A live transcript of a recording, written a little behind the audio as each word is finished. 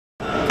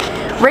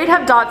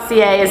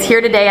Ratehub.ca is here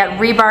today at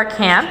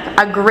REBarCamp,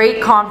 a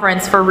great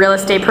conference for real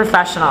estate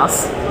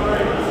professionals.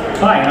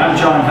 Hi, I'm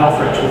John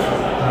Helfrich with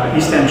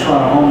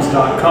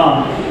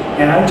EastEndTorontoHomes.com,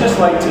 and I'd just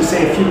like to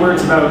say a few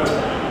words about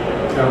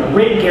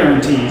rate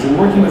guarantees and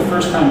working with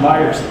first-time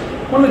buyers.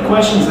 One of the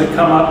questions that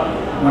come up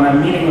when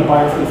I'm meeting a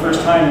buyer for the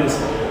first time is,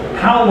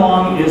 how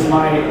long is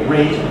my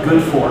rate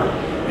good for?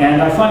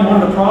 And I find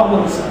one of the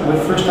problems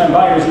with first-time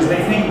buyers is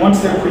they think once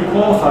they're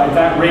pre-qualified,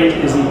 that rate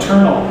is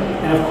eternal.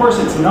 And of course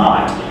it's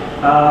not.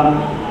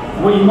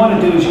 What you want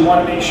to do is you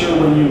want to make sure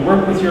when you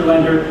work with your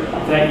lender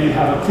that you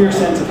have a clear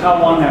sense of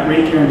how long that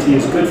rate guarantee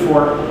is good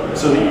for,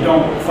 so that you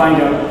don't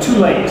find out too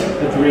late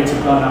that the rates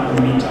have gone up in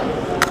the meantime.